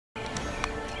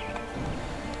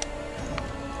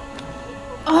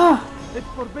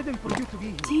It's forbidden for you to be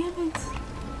here. Damn it.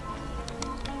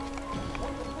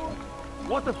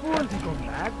 What a fool! Has he gone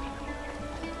mad?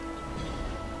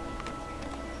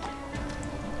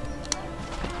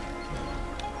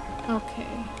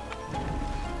 Okay.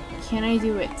 Can I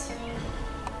do it?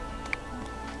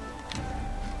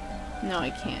 No, I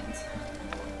can't.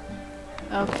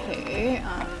 Okay,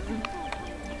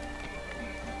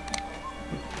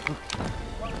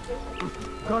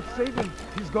 God save him!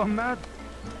 He's gone mad.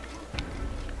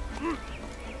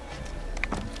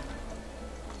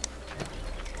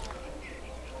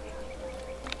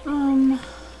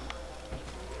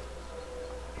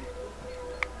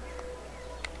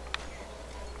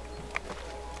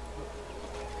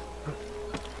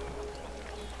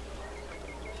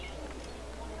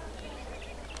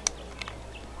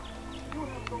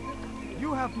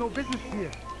 You have no business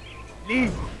here.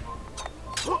 Leave.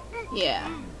 yeah,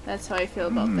 that's how I feel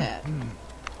about that.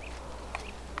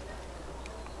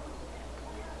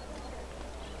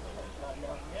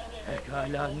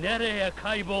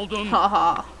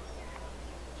 Haha.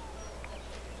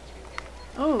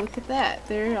 Oh, look at that.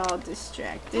 They're all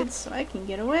distracted, so I can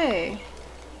get away.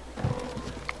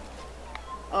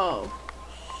 Oh,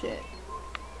 shit.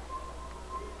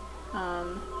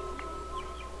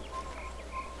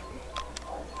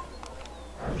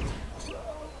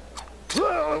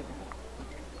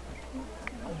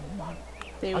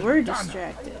 They were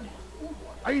distracted.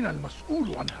 أين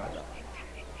المسؤول عن هذا؟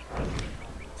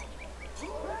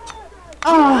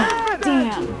 Oh,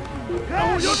 damn.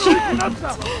 Shit.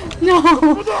 No,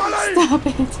 stop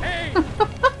it.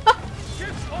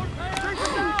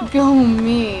 Go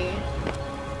me.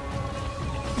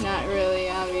 Not really,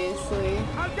 obviously.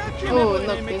 Oh, and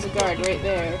look, there's a guard right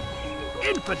there.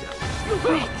 Frick.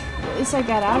 At least I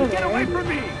got out of there.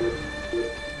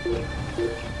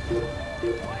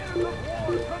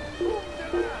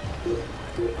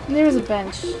 There's a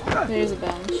bench. There's a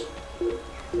bench.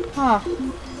 Huh.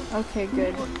 Okay,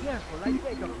 good.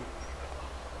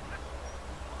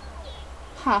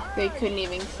 Ha, they couldn't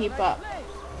even keep up.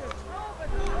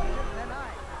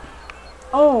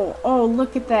 Oh,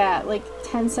 look at that. Like,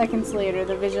 10 seconds later,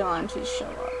 the vigilantes show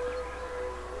up.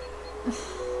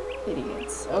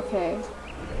 Idiots. Okay.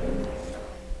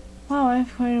 Wow, I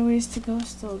have quite a ways to go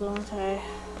still, don't I?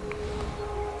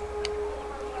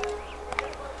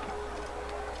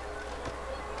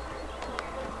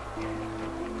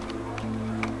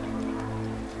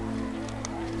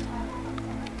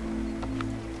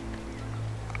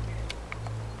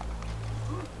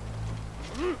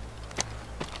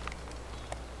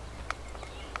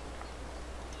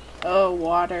 Oh,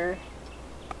 water.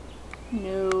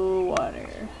 No water.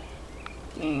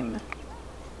 Game.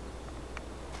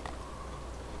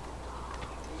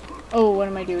 Oh, what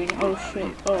am I doing? Oh,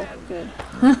 shit. Oh, good.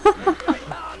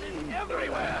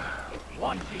 Everywhere.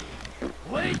 Wanting.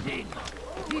 Waiting.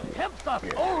 He tempts us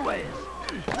always.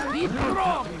 Be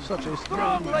strong.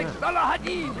 Strong like Salah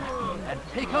Hadid. And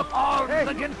take up arms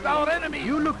against our enemy.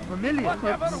 You look familiar.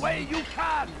 Whatever way you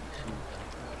can.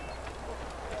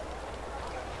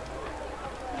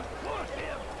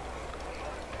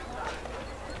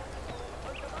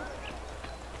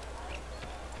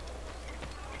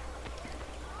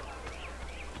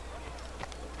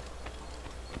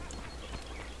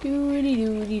 Doody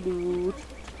doody doo.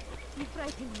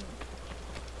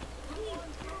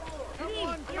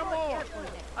 Come on.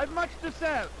 I've much to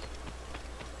sell.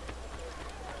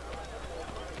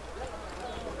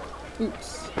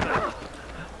 Oops.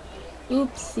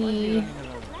 Oopsie.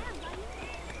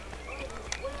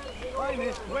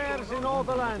 Finest wares in all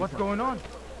the land. What's going on?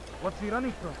 What's he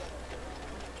running from?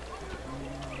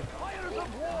 Fires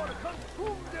of war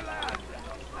consume the land,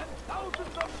 and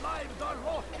thousands of lives are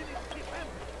lost in its defense.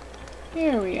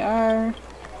 Here we are.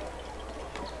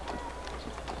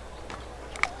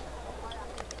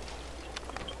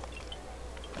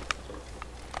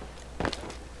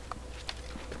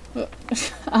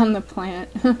 On the plant.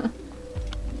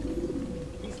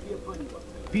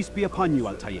 Peace be upon you,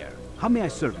 Altair. How may I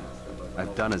serve you?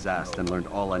 I've done as asked and learned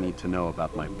all I need to know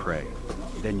about my prey.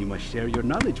 Then you must share your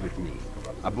knowledge with me.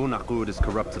 Abu Naqud is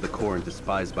corrupt to the core and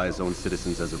despised by his own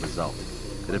citizens as a result.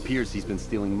 It appears he's been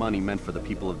stealing money meant for the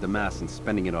people of Damas and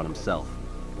spending it on himself.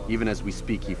 Even as we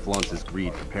speak, he flaunts his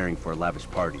greed, preparing for a lavish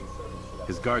party.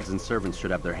 His guards and servants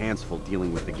should have their hands full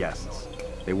dealing with the guests.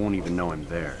 They won't even know I'm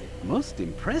there. Most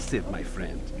impressive, my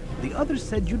friend. The others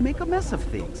said you'd make a mess of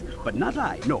things, but not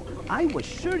I. No, I was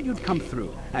sure you'd come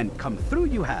through, and come through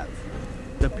you have.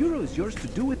 The Bureau is yours to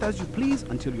do with as you please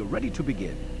until you're ready to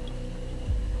begin.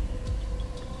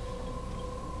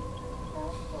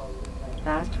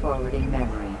 Fast forwarding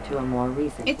memory to a more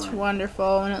recent It's one.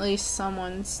 wonderful when at least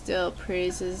someone still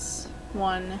praises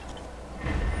one.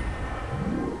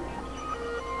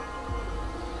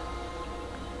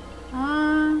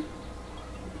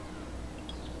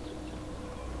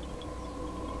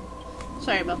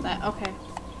 Sorry about that. Okay.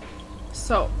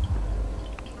 So,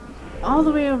 all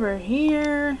the way over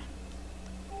here.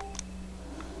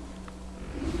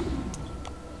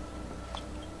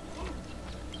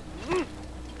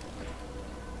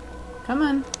 Come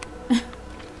on.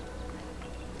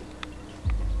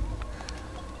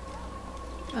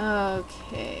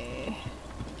 Okay.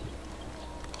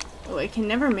 Oh, I can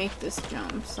never make this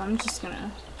jump, so I'm just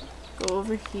gonna go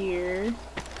over here. And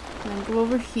then go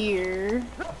over here.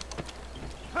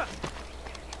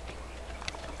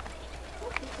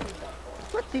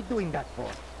 What's he doing that for?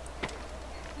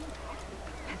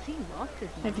 Has he lost his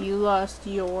mind? Have you lost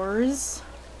yours?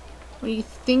 What do you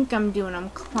think I'm doing? I'm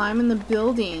climbing the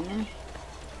building.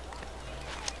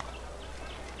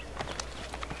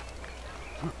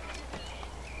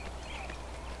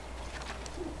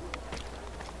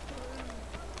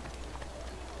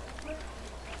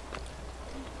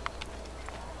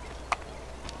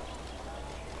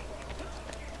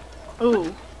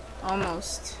 Ooh,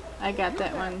 almost. I got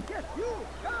that one.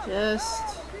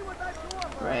 Just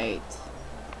right.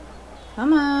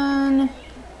 Come on.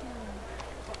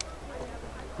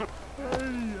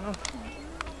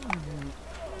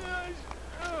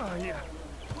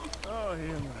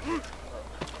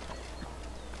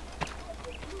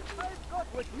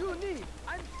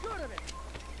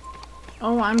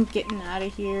 Oh, I'm getting out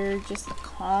of here. Just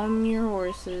calm your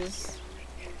horses.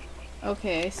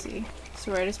 Okay, I see.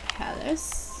 So where is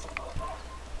Palace?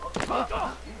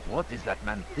 What is that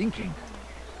man thinking?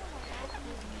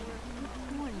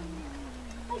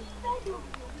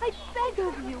 I beg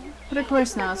of you. But of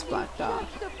course now it's blocked off.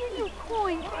 Give you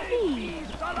coin, please.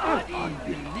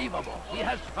 Unbelievable! He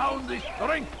has found the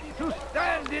strength to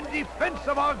stand in defense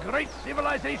of our great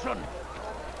civilization.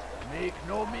 Make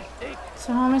no mistake.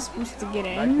 So how am I supposed to get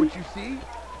Like in? what you see?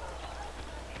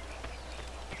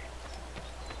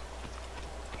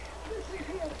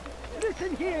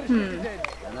 Listen here, Hmm.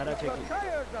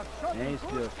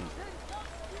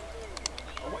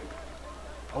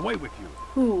 Away with you.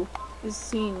 Who is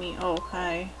seeing me? Oh,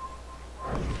 hi.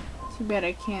 Too bad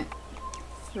I can't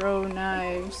throw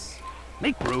knives.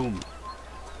 Make room.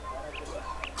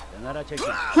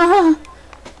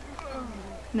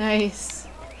 Nice.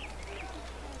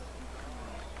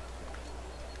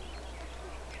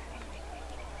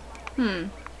 Hmm.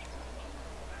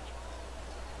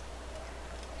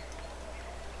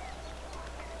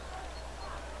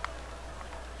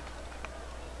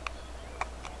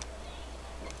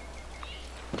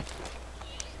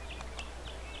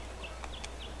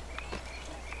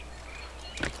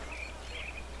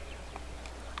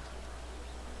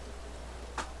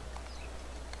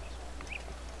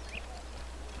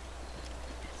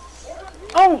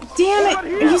 Oh, damn it!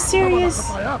 Are you serious?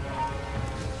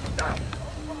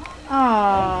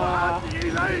 Aww.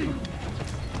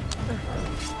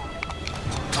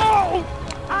 Oh!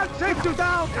 I'll take you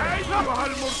down!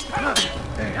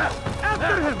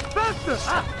 After him! Faster!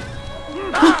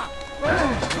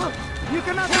 You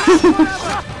cannot last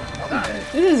forever!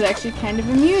 This is actually kind of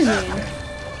amusing.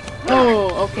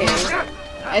 Oh, okay.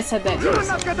 I said that You will too.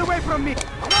 not get away from me!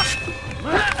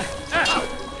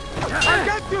 I'll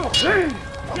get you!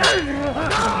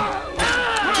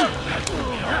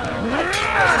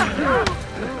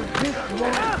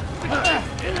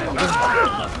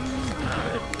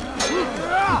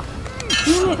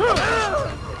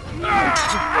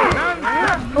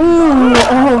 Ooh,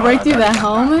 oh, right through the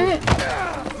helmet?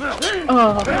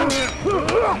 Oh.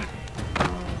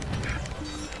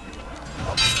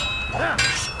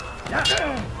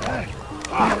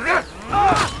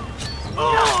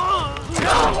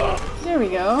 There we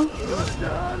go.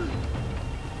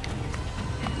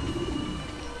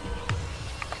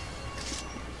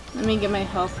 Let me get my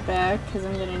health back, because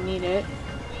I'm gonna need it.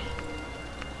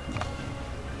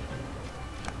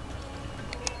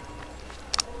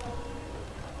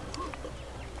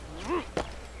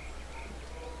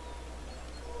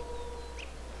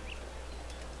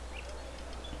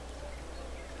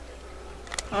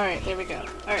 Alright, there we go.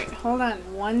 Alright, hold on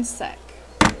one sec.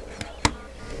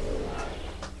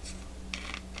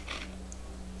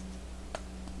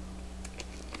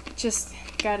 Just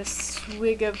got a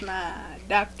swig of my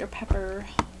Dr. Pepper.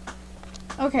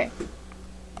 Okay.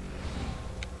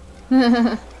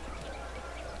 Well,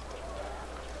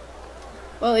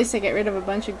 at least I get rid of a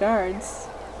bunch of guards.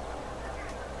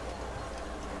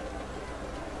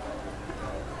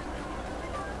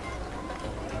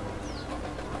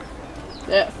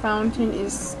 That fountain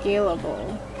is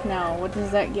scalable. Now, what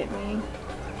does that get me?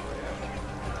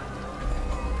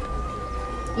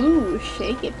 Ooh,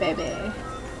 shake it, baby.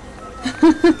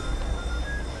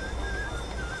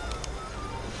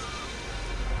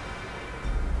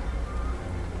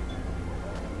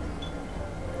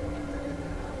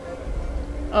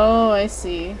 Oh, I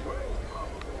see.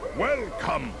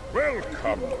 Welcome,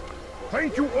 welcome.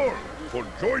 Thank you all for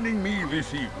joining me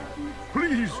this evening.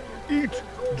 Please eat,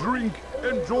 drink,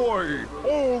 enjoy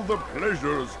all the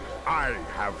pleasures I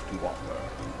have to offer.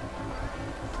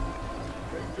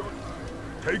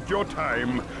 Take your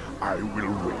time. I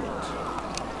will wait.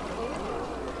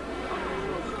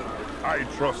 I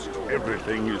trust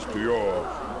everything is to your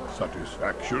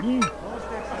satisfaction.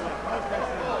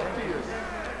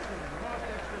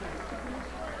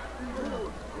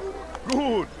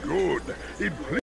 Good, good. It